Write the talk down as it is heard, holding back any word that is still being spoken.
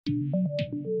For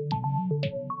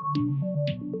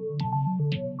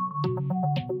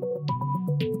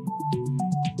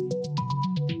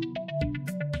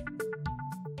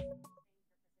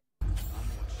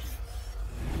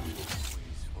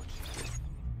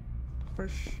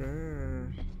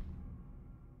sure.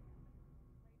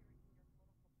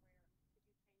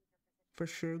 For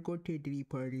sure, go to a Diddy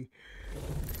party.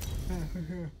 For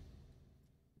sure.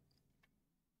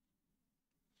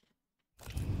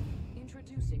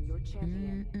 Introducing your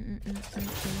champion.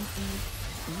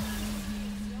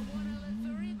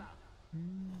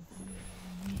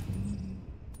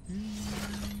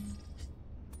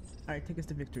 Alright, take us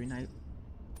to victory night.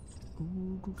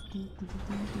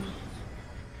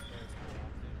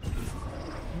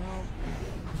 No,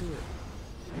 do it.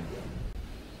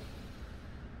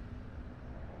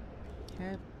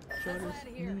 Head, shoulders,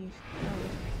 knees,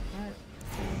 toes, right.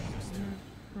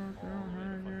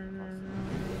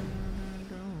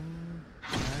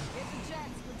 Get the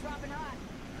jets, we're dropping hot.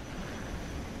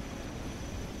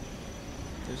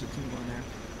 There's a team going there.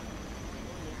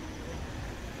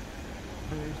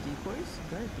 Oh, there's decoys? Is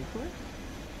that a decoy?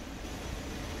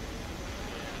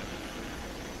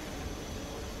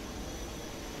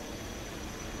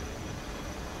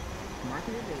 Mark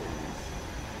of the days.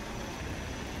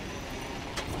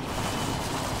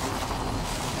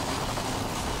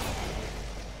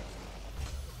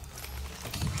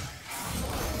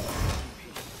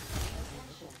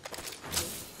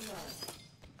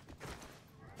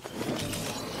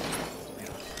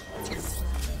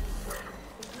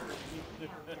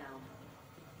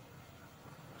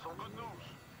 Some good news.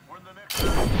 We're in the next.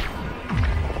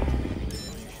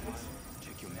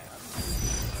 Check your map.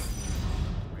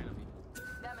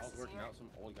 I was working out, some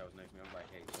old guy was next to me. I was like,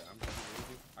 hey, sir, I'm fucking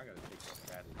lazy. I gotta take this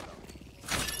bad and something.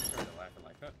 He started laughing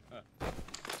like,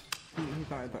 He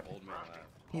thought it, old man laugh.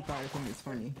 he thought it's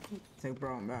funny. It's like,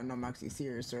 bro, no, I'm actually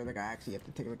serious, sir. Like, I actually have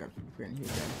to take like a freaking huge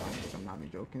headphone. Like, I'm not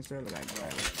even joking, sir. Like, Like,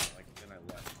 then I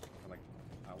left.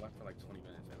 I left for like 20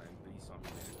 minutes, and then he saw me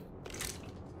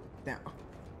there.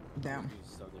 damn. He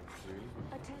was so damn serious.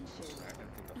 Attention.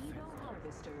 Evo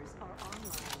harvesters are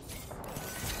online.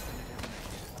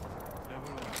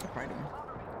 They're fighting.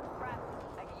 Crap,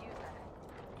 I can use that.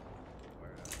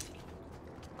 Where,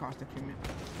 Caustic treatment.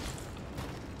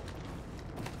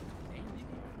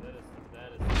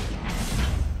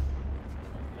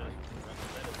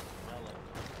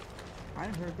 I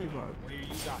heard people. Where you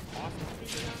got awesome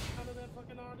out of that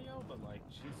fucking audio, but like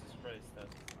Jesus Christ,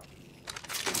 that's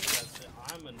it.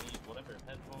 I'm gonna need whatever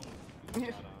headphones you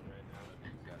got on right now.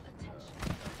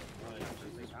 Like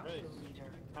Jesus Christ, you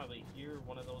probably hear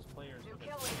one of those players. New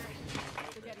kill leader.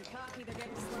 They're getting cocky, they're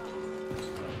getting slow.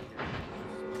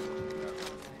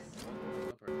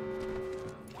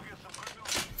 We get some good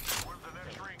news. We're in the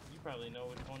next ring. You probably know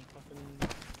which one fucking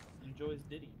enjoys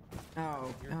Diddy.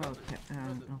 Oh, okay.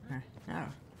 Okay. Oh.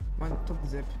 One took the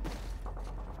zip.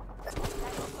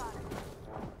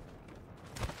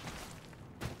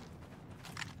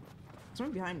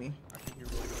 Someone behind me. I think you're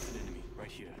really got an enemy right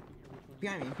here.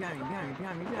 Behind me.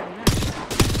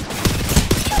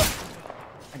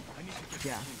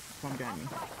 Yeah, one behind me.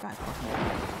 God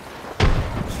fucking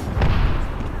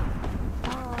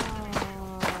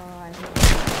I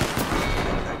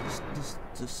hate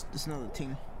this another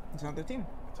team. It's another team.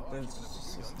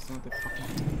 It's another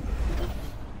fucking team.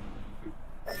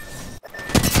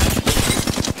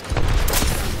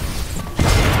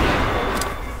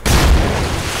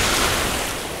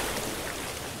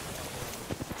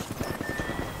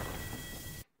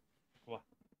 What?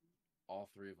 All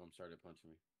three of them started punching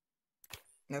me.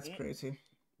 That's crazy.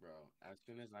 Bro, as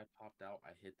soon as I popped out,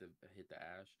 I hit the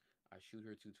Ash. I shoot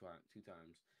her two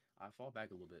times. I fall back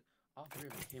a little bit. All three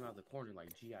of them came out of the corner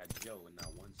like G.I. Joe in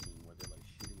that one scene where they're like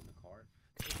shooting in the car.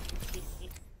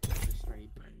 Just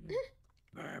straight burn.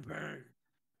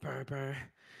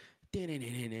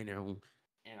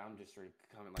 And I'm just straight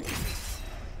coming like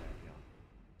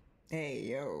Hey,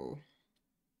 yo.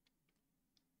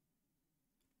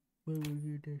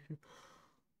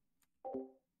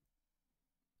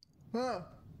 Oh,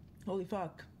 holy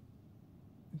fuck.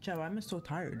 Chav, I'm so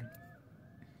tired.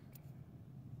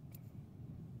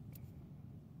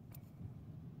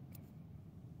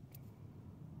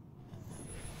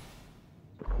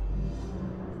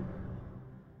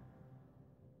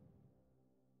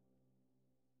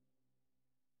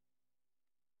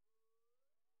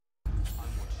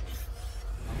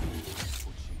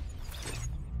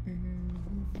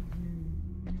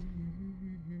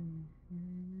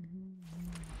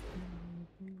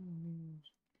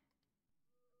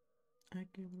 I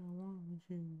give it all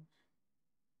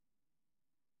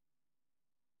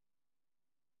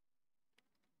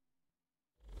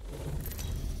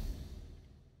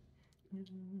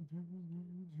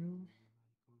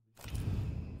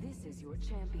This is your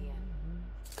champion.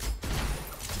 I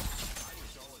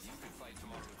wish all of you could fight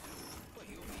tomorrow too, but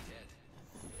you'll be dead.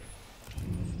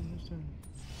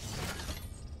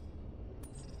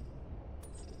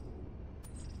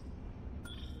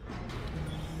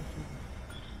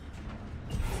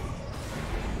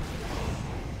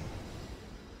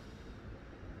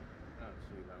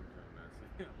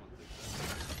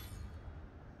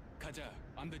 Kaja,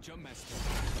 I'm the jump master.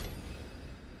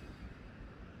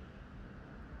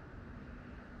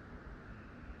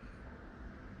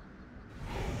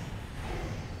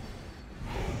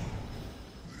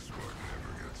 This work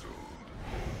never gets old.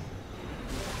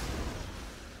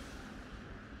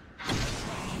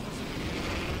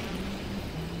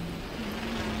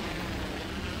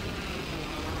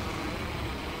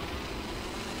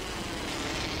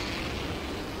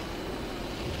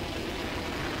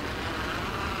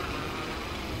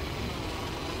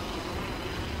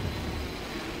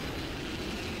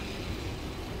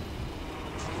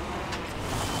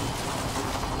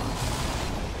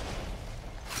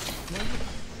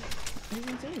 He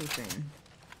didn't say anything.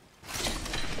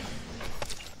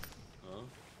 Huh?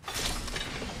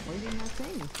 Why did he not say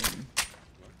anything?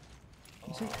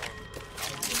 He said,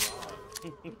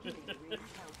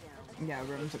 yeah,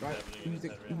 bro.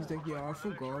 He's like, yeah, I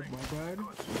forgot, my bad.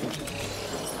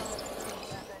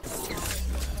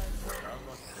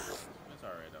 It's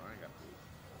alright though, I ain't got food.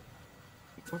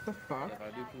 What the fuck? If I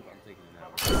do poop, I'm taking it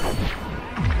out.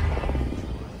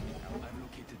 I've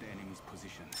located the enemy's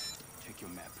positions. Check your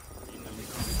map.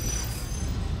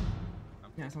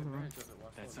 Yeah, something wrong.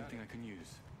 That's something I can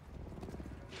use.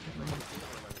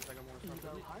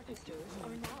 Evo harvesters are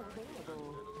now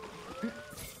available. Yeah,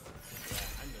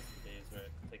 I miss the days where I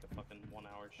could take a fucking 1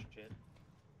 hour shit.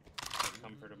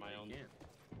 Comfort of my own.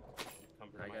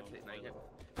 Comfort Now of you my own gotta toilet.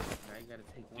 now you gotta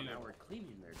take 1 Dude. hour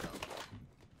cleaning there, dog.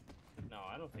 No,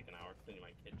 I don't take an hour cleaning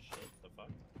my kid's shit. The fuck?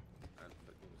 It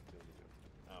was still a joke.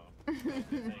 Oh. Say,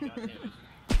 goddamn, if you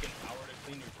take an hour to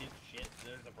clean your kid's shit,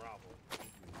 there's a problem.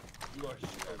 You are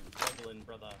struggling,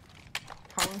 brother.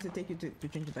 How long does it take you to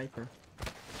change a diaper?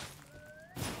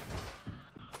 It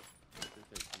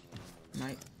takes you more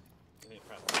Night. Hey,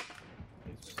 probably.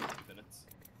 Takes me 5 minutes.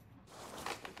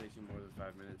 It takes you more than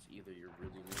 5 minutes. Either you're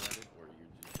really new at it, or you're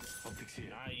just. Optics here.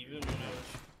 Nah, even when I was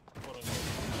quote unquote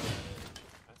new at it,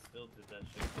 I still did that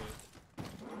shit quick.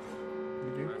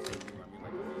 You do? When I say new, I mean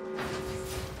like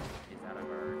it's out of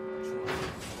our control.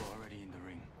 We're already in the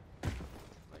ring.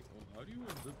 Like, oh, how do you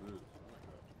unzip this? Oh my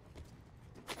god.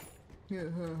 Yeah,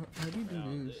 how do you do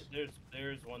Now, this?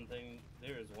 there's one thing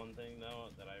though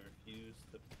that I refuse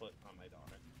to put on my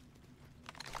daughter,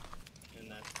 and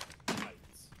that's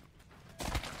heights.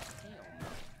 Hell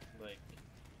no. Like,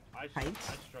 Heights?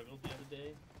 I struggled the other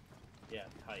day. Yeah,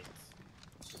 tights.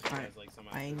 Alright, As, like, some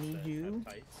I outfits need that you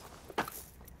have tights.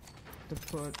 to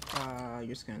put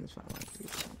your skin on this file,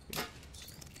 please.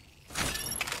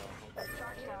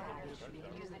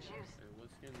 Hey, what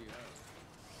skin do you have?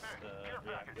 The Care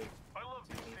reactive package. I love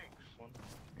these season things. one.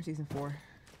 Season 4,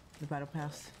 the battle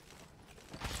pass.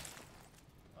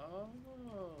 Oh.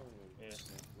 Yeah.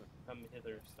 Come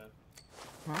hither, Steph.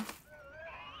 Huh?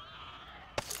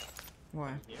 Why?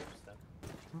 Come here, Steph.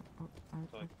 Oh,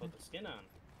 So I can put the skin on.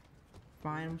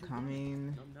 fine, I'm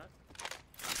coming. No, I'm not.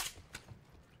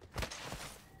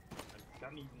 I'm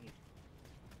coming.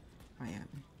 I am.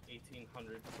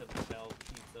 1800 kettlebell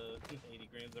pizza, 80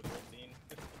 grams of protein.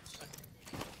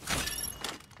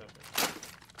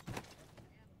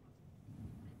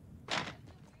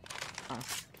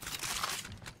 Us.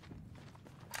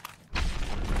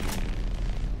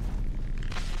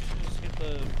 Just get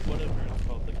the whatever it's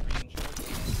called, the green shark.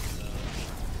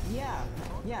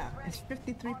 Yeah, it's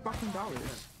 $53 fucking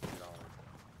dollars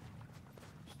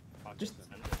Just-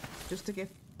 just to get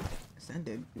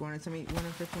sended. You wanna send me? You wanna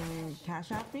freaking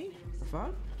cash app me? The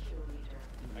fuck?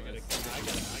 I got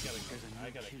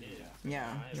a kid.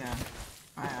 Yeah, yeah.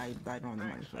 I don't have the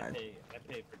money for that. I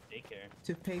pay for daycare.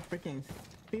 To pay freaking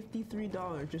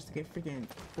 $53 just to get freaking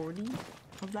 40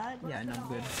 of that? Yeah, no, I'm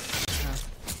good.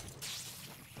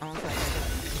 I don't think I got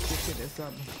this shit is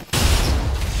up.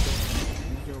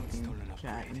 I'm joking, Stolen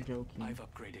chat, I'm upgrade. joking. I've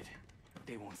upgraded.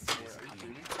 They won't see us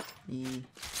coming. E.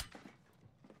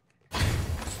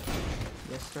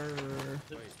 Yes, sir.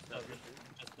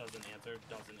 Just doesn't answer.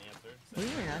 What do you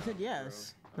mean? I said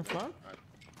yes. The fuck?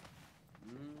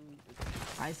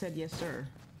 I said yes, sir.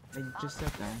 I just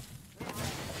said that.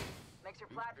 Makes your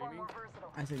platform more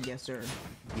versatile. I said yes, sir.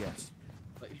 Yes.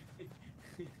 Like,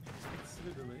 it's so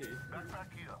delayed.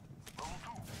 Backpack here. Level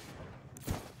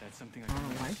 2. That's something I I don't can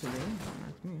know why use. today. Don't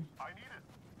ask me. I need it.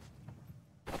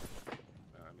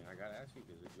 gotta ask you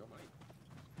because it's your mic.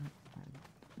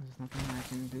 There's nothing I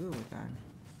can do with that.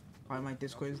 Probably my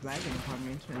Discord is lagging. Probably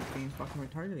my internet's being fucking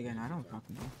retarded again. I don't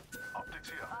fucking know. Optics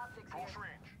here. Optics Close here.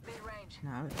 range. Mid-range.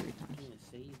 Nah, I was 3 You times. can't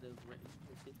say the word.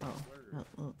 Oh.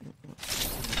 word.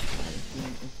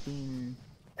 It's being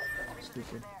Reposition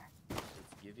stupid. there.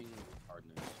 It's giving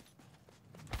retardness.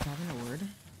 Having a word.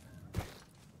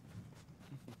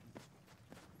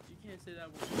 You can't say that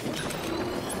word.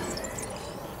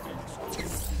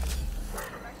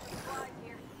 Direction flying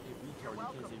here. Hey, retard, You're you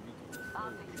welcome. can't say retard.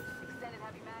 Optics. Extended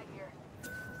heavy mag here.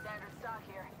 Standard stock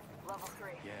here. Level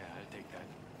 3. Yeah, I'll take that.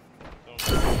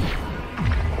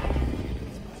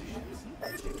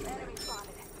 Enemy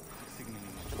spotted.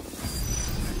 Signaling.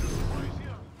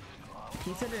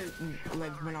 He said it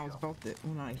like when I was about to,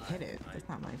 when I hit it. That's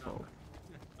not my fault.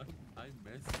 I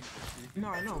messed No,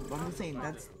 I know, but I'm just saying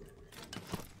that's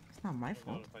it's not my I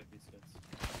fault. want to fight these kids.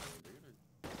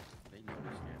 They know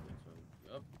we're scamming, so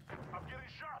yup. I'm getting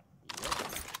shot.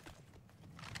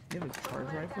 You have a charge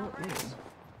rifle? Ew.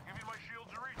 Giving my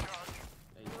shields a recharge.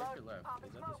 Hey, check your left.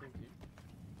 Is that the same team?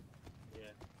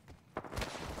 Yeah.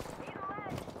 Need a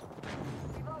leg.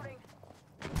 Reloading.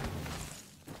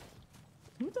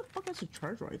 Who the fuck has a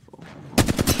charge rifle?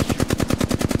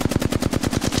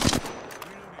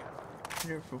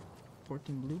 Here for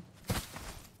 14 blue.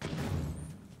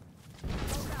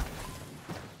 Load up.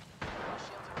 My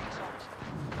shields are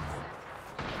recharged.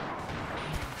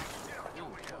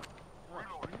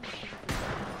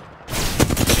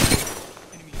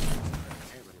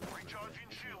 Recharging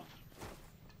shields.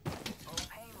 Oh,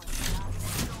 painless. Knocking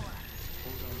at the door.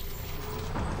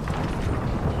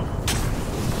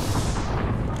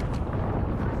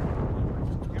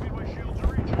 Giving my shields a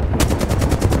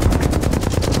recharge.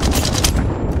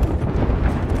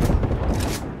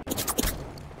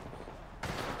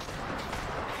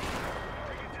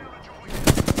 Taking damage over here.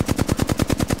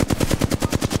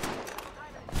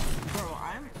 Bro,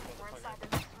 I'm We're inside the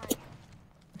next ring.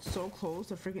 so close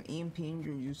to freaking EMPing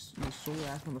you so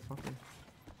ass motherfucker.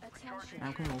 Attention.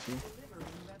 I'm coming with you. Delivering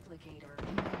replicator.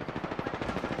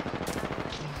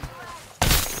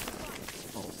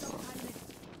 Oh fuck.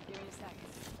 Give me a sec.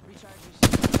 Recharge your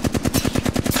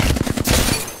shield.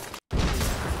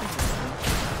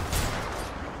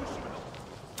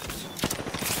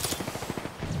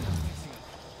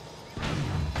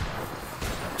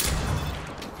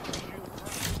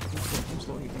 I'm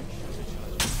slow heating.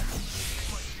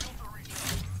 My shields are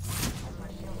recharged. My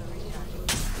shields are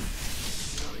recharged.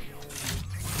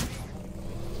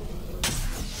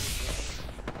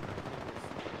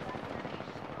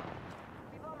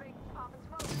 Reloading. Pop and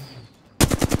smoke.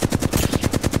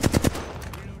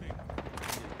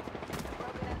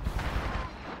 Broken in.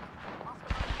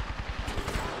 Oscar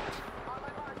on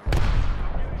my mark.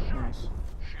 Nice.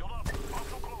 Shield up.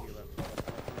 Also close.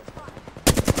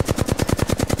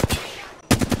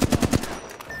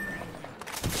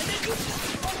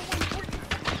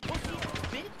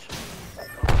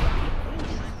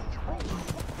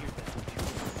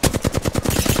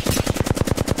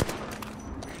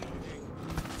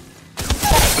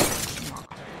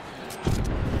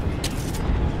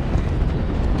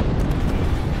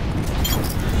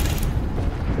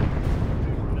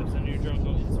 That's a new drone.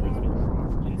 Go in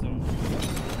zone. In zone.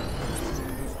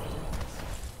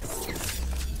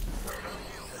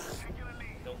 Taking a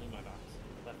lead. Don't leave my box.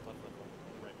 Left.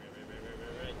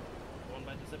 Right. Going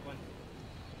by the zip line.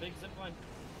 Big zip line.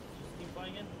 Just keep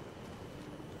flying in.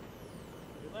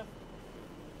 Your left.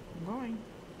 I'm going.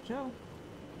 Chill.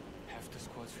 Half the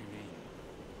squads remain.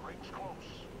 Ring's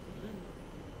close.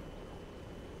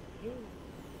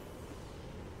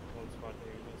 One spot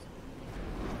there. It is.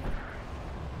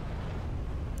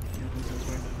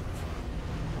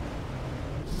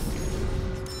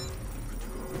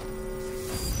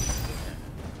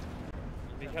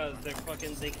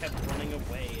 Because they kept running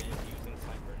away and using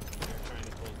snipers. They're trying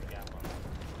to close the gap on them.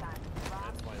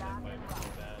 That's why that fight was so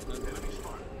bad. Enemy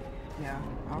spotted. Yeah.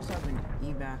 I also have an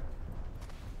evac.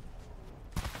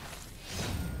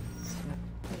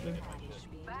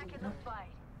 Back in the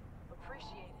fight.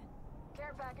 Appreciate it.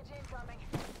 Care package incoming.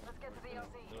 Let's get to the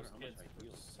LZ. Those kids are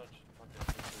such fucking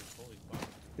sisters. Holy fuck.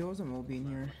 There was a Moby in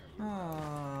here.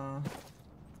 Alright.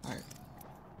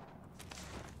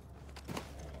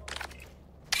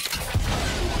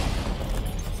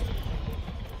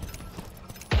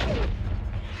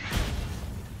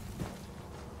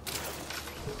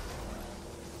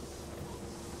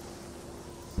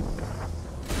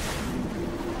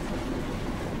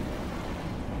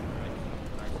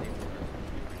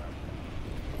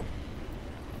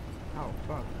 Oh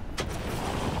fuck.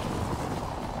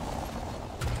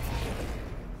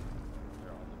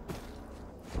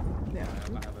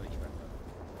 I have an evac.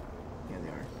 Yeah, they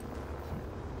are.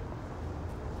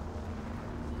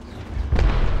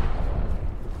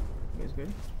 You guys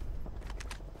good?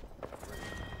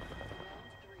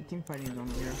 The team fighting is on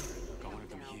here. Got one of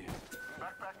them here.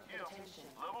 Backpack here.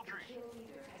 Level 3.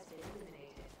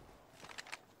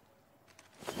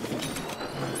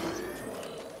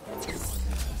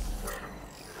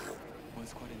 One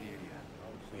squad in the area.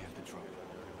 We have to drop.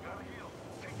 Gotta heal.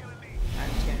 Taking a knee.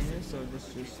 I'm scanning this, so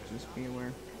just be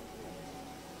aware.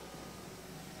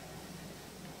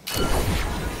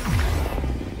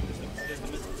 There's the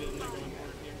missile field near going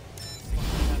forward here.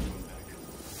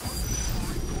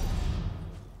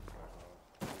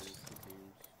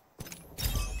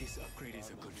 This upgrade is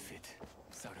a good fit.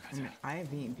 I have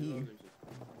VMP.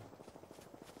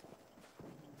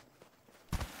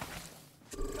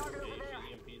 Target over there.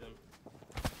 EMP them.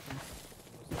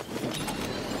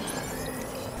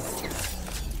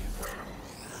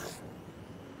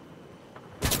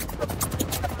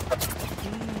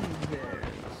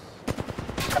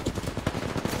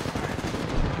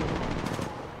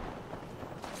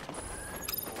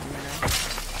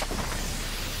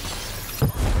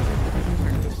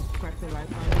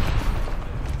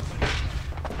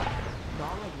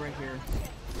 Right here.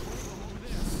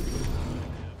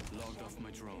 Logged off my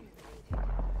drone.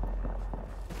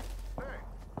 Hey,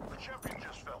 the champion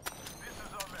just fell. This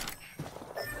is our match.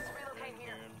 Let's relocate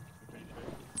here.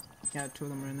 Yeah, two of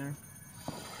them are in there.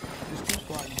 There's two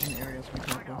squads in the area, so be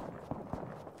careful.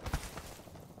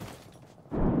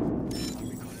 I'm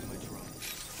recalling my drone.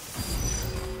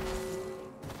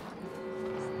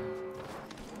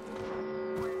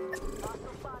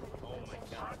 Hostile spotted. Oh my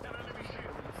god. An enemy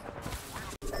shield.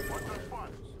 What's that spot?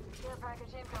 Care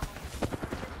package incoming.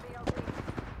 BLT.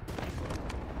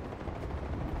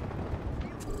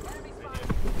 Enemy spotted.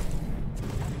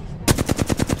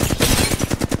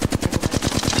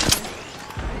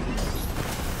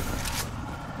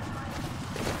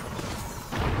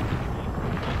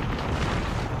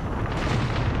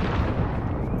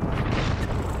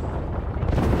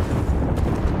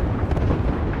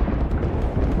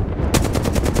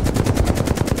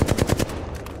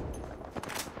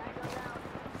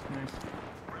 Nice.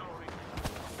 Reloading.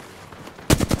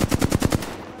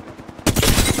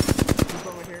 Keep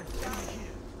over here.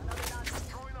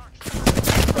 Throwing arcs.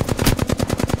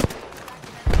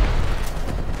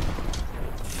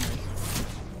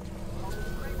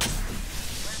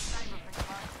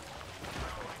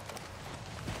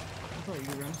 I thought you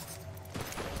could run.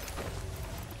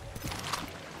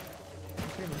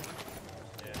 Okay, man.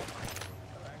 Yeah.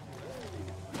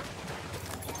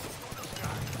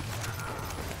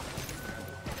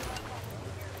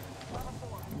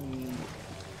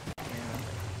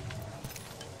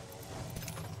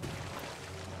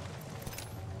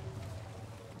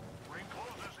 Ring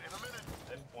closes in a minute.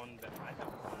 I have one battery.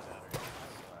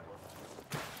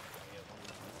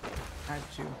 I have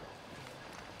two.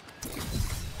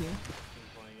 Here?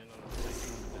 Playing in on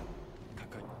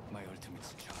Kakat, my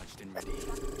ultimate's charged and ready.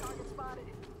 Target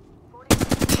spotted. 40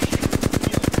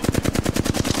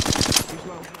 Too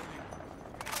slow.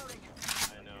 reloading.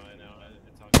 I know.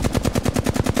 It's on.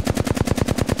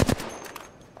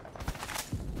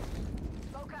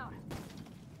 Smoke out.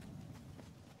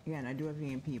 Again, I do have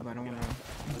VMP, but I don't want to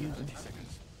use it. 30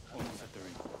 seconds. Almost at the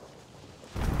ring.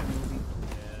 Movie.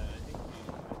 Yeah, I think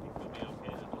we'll be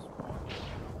okay to just walk in.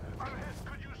 I'm ahead.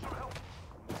 Could use some help.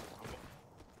 I'm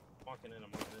walking in.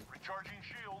 Recharging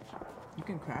shields. You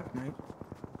can craft knight.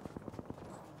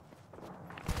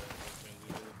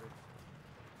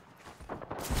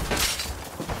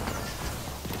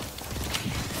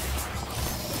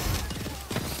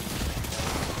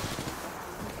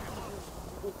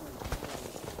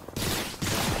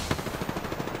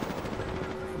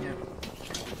 Yeah.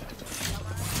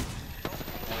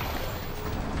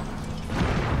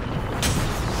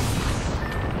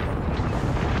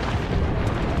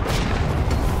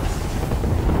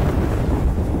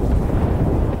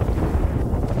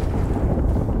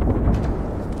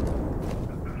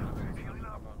 Healing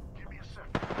up. Give me a sec.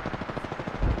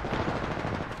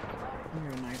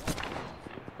 You're a knight.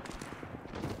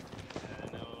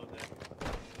 I know that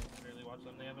really watch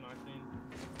them. They have an octane.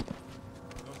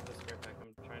 Go for the scare pack.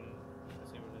 I'm trying to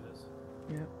see what it is.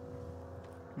 Yep.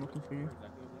 I'm looking for you.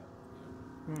 Exactly.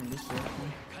 You're on this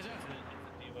direction. It's a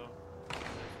Devo.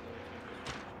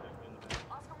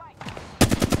 Oscar Mike.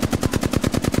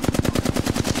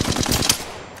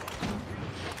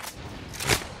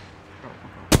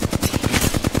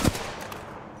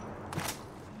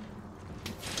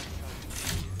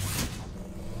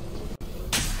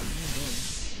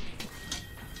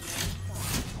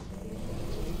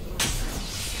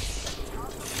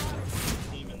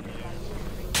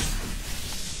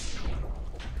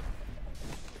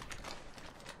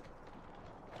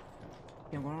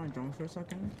 Yeah, I'm going on drones for a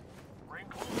second. Ring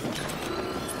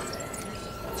close.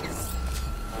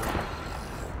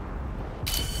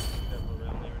 Step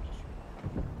around there and just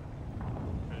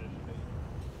trying to shoot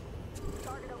it.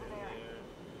 Target over there. There.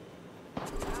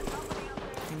 Got company out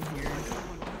there. In here.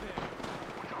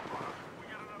 Watch out, brothers. We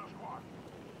got another squad.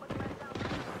 Put the rest down.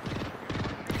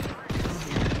 In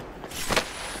here.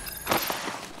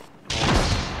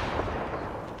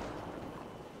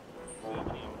 Do you have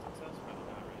any own success? Probably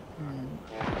not, right? Hmm.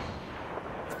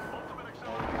 Ultimate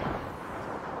accelerator.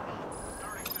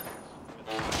 30 seconds.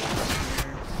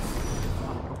 Here.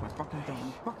 Oh, my fucking thing.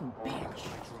 You fucking bitch.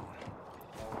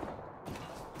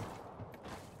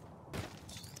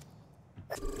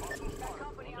 Got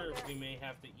company I out wonder if there. we may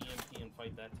have to EMP and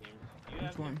fight that team. Do you Which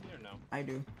have one? EMP or no? I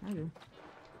do. I do.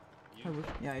 I You? wish.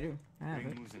 Yeah, I do. I have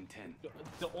it. moves in 10.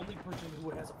 The only person who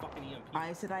has a fucking EMP.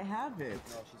 I said I have it.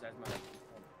 No, she's asking my.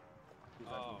 She's asking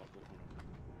Oh. my which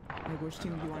one. Like, which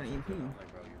team do you want an EP? I was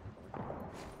like, bro, you're.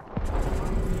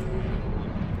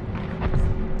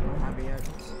 I don't have it yet.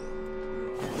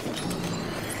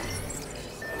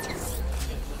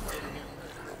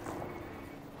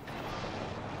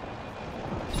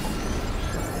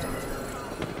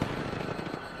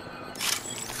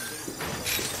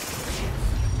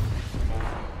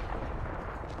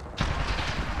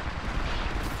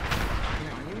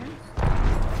 Yeah, on you, man?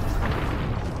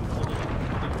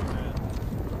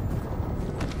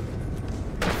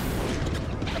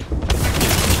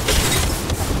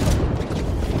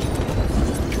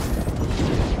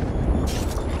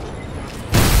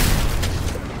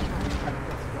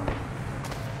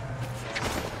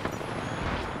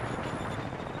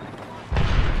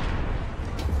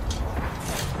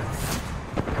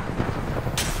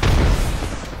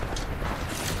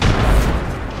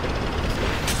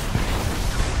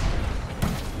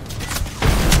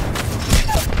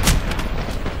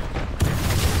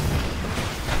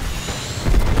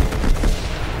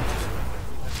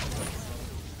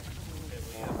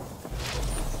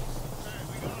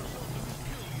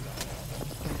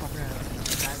 Can't fucking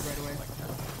dive right away.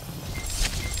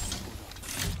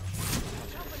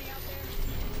 Company out there.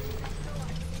 Still on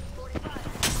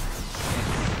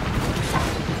 45.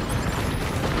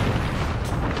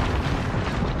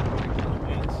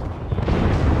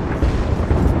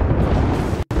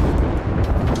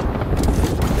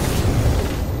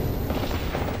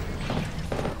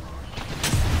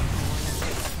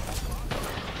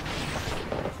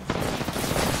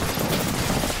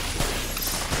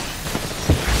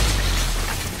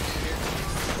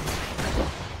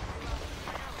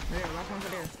 There, last one's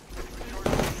right there.